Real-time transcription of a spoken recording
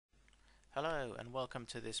Hello and welcome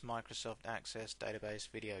to this Microsoft Access database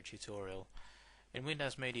video tutorial. In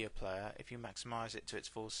Windows Media Player, if you maximize it to its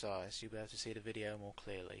full size, you'll be able to see the video more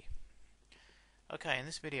clearly. Okay, in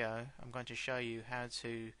this video I'm going to show you how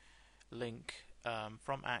to link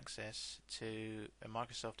from Access to a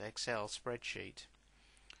Microsoft Excel spreadsheet.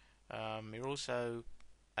 You're also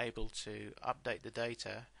able to update the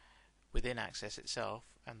data within Access itself,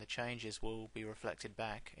 and the changes will be reflected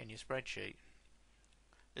back in your spreadsheet.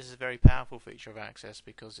 This is a very powerful feature of Access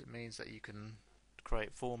because it means that you can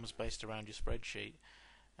create forms based around your spreadsheet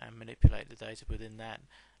and manipulate the data within that,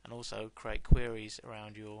 and also create queries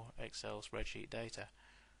around your Excel spreadsheet data.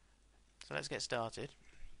 So let's get started.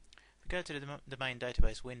 If we go to the main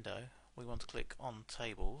database window, we want to click on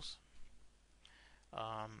Tables.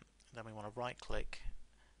 Then we want to right click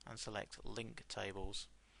and select Link Tables.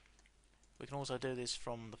 We can also do this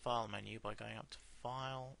from the File menu by going up to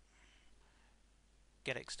File,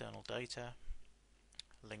 Get External Data,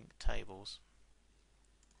 Link Tables.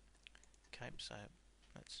 Okay, so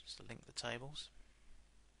let's just link the tables.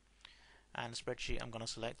 And the spreadsheet I'm going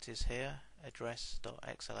to select is here,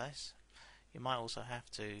 address.xls. You might also have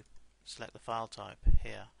to select the file type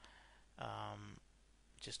here,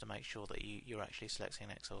 just to make sure that you're actually selecting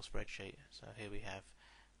an Excel spreadsheet. So here we have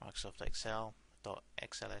Microsoft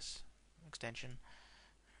Excel.xls extension.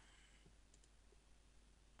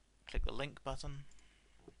 Click the link button.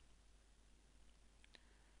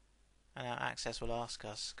 And our Access will ask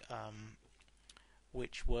us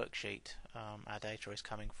which worksheet our data is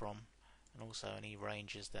coming from, and also any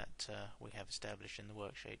ranges that we have established in the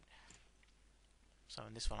worksheet. So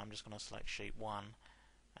in this one I'm just going to select sheet 1,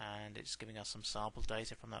 and it's giving us some sample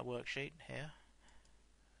data from that worksheet here.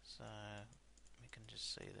 So we can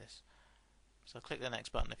just see this. So click the next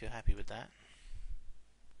button if you're happy with that.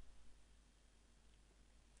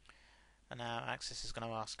 And now Access is going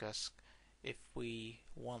to ask us if we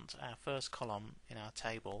want our first column in our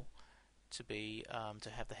table to be to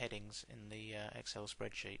have the headings in the Excel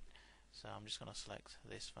spreadsheet. So I'm just going to select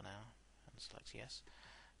this for now and select yes.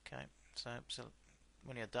 Okay, so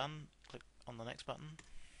when you're done, click on the next button,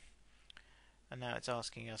 and now it's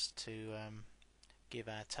asking us to give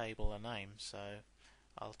our table a name. So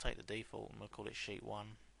I'll take the default and we'll call it sheet 1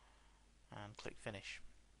 and click finish.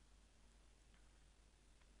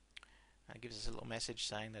 And it gives us a little message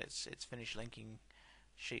saying that it's finished linking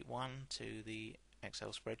sheet 1 to the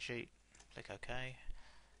Excel spreadsheet. Click OK.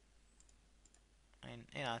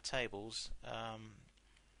 In our tables,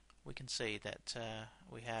 we can see that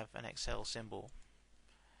we have an Excel symbol,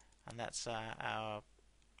 and that's our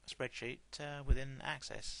spreadsheet within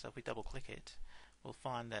Access. So if we double click it, we'll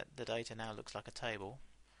find that the data now looks like a table.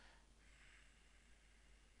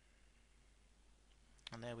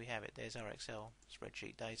 And there we have it. There's our Excel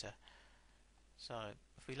spreadsheet data. So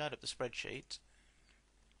if we load up the spreadsheet,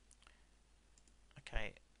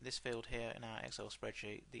 okay, this field here in our Excel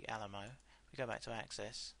spreadsheet, the Alamo, if we go back to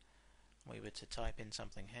Access, we were to type in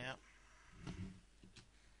something here.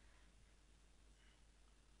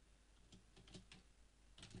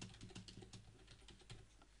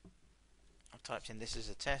 I've typed in this is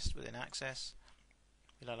a test within Access.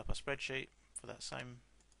 We load up our spreadsheet for that same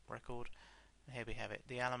record, and here we have it,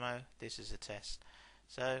 the Alamo, this is a test.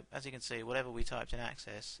 So as you can see, whatever we typed in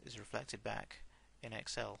Access is reflected back in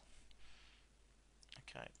Excel.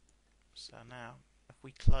 Okay, so now if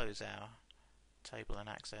we close our table in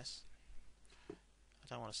Access, I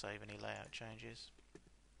don't want to save any layout changes.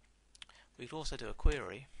 We could also do a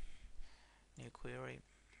query, new query,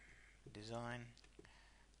 design,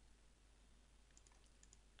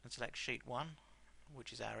 and select sheet 1,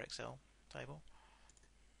 which is our Excel table.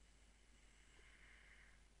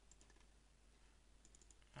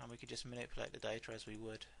 And we could just manipulate the data as we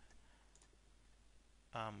would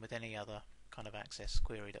with any other kind of Access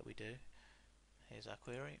query that we do. Here's our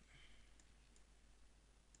query.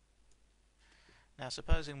 Now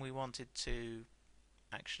supposing we wanted to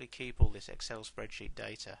actually keep all this Excel spreadsheet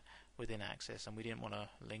data within Access, and we didn't want to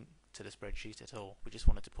link to the spreadsheet at all, we just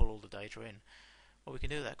wanted to pull all the data in. Well, we can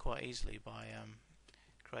do that quite easily by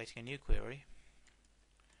creating a new query.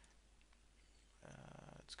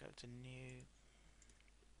 Let's go to new,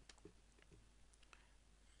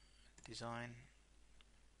 design,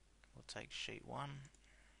 we'll take sheet 1.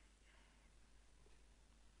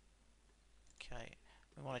 Okay,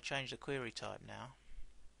 we want to change the query type now,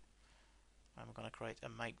 and we're going to create a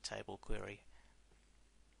make table query.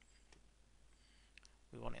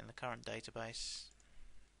 We want it in the current database.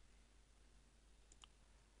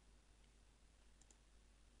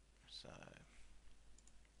 So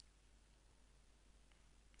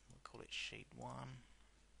we'll call it sheet 1.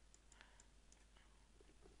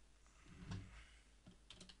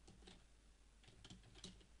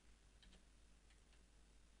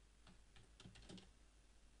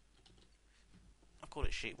 call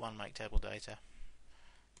it sheet 1 make table data.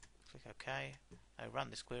 Click OK. Now run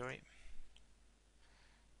this query.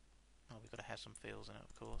 Oh, we've got to have some fields in it,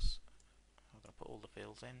 of course. I'm going to put all the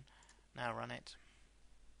fields in. Now run it.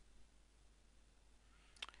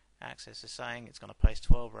 Access is saying it's going to paste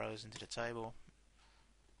 12 rows into the table,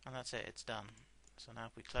 and that's it, it's done. So now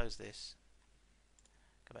if we close this,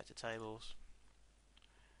 go back to tables,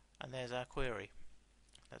 and there's our query.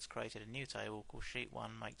 That's created a new table called sheet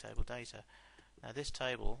 1 make table data. Now this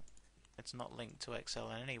table, it's not linked to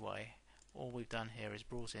Excel in any way. All we've done here is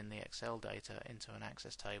brought in the Excel data into an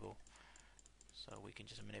access table, so we can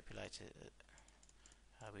just manipulate it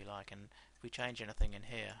how we like. And if we change anything in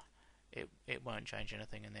here, it won't change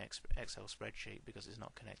anything in the Excel spreadsheet because it's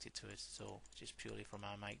not connected to it at all, just purely from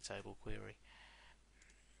our make table query.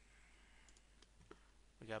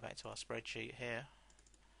 We go back to our spreadsheet here,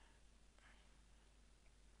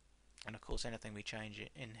 and of course anything we change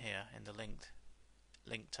in here in the linked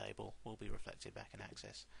table will be reflected back in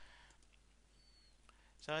Access.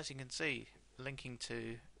 So as you can see, linking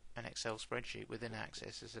to an Excel spreadsheet within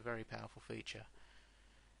Access is a very powerful feature.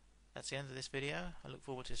 That's the end of this video. I look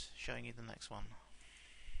forward to showing you the next one.